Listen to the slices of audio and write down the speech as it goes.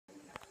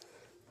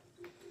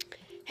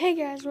Hey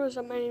guys, what's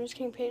up? My name is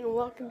King Payne and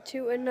welcome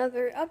to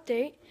another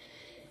update.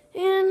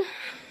 And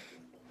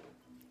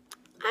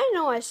I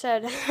know I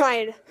said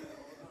I'd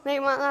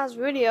make my last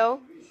video.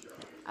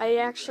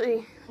 I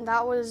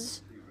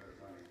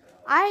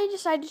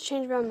decided to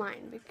change my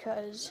mind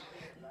because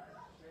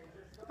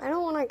I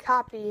don't want to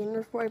copy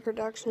Nerf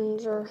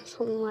Productions or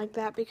something like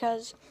that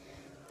because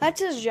that's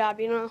his job,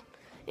 you know.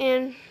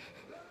 And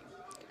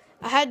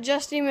I had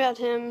just emailed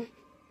him,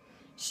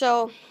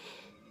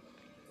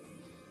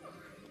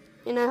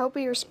 and I hope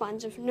he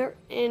responds. If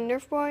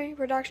Nerf Boy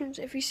Productions,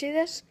 if you see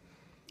this,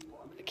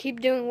 keep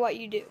doing what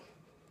you do.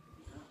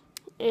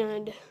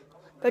 And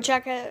go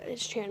check out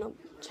his channel,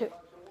 too.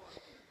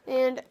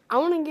 And I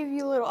want to give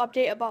you a little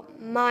update about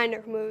my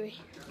Nerf movie.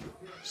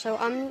 So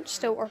I'm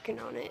still working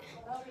on it.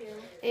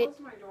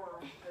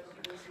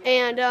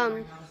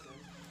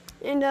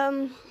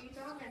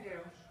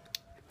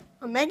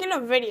 I'm making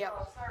a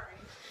video.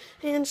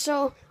 And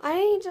so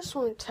I just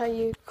want to tell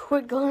you a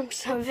quick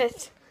glimpse of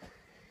it.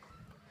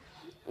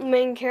 The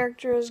main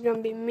character is going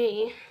to be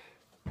me,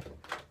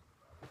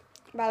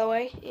 by the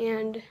way,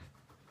 and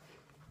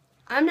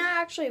I'm not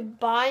actually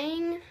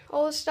buying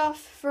all the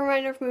stuff for my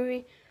Nerf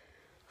movie.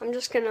 I'm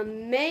just going to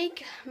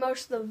make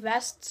most of the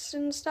vests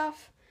and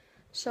stuff.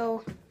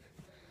 So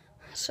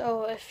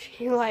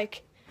if you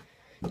like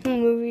the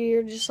movie,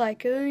 you're just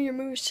like, oh, your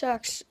movie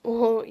sucks,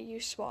 well, you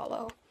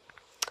swallow.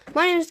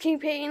 My name is King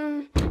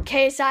Payton,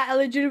 KSI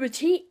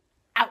Legitimately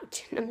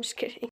out. I'm just kidding.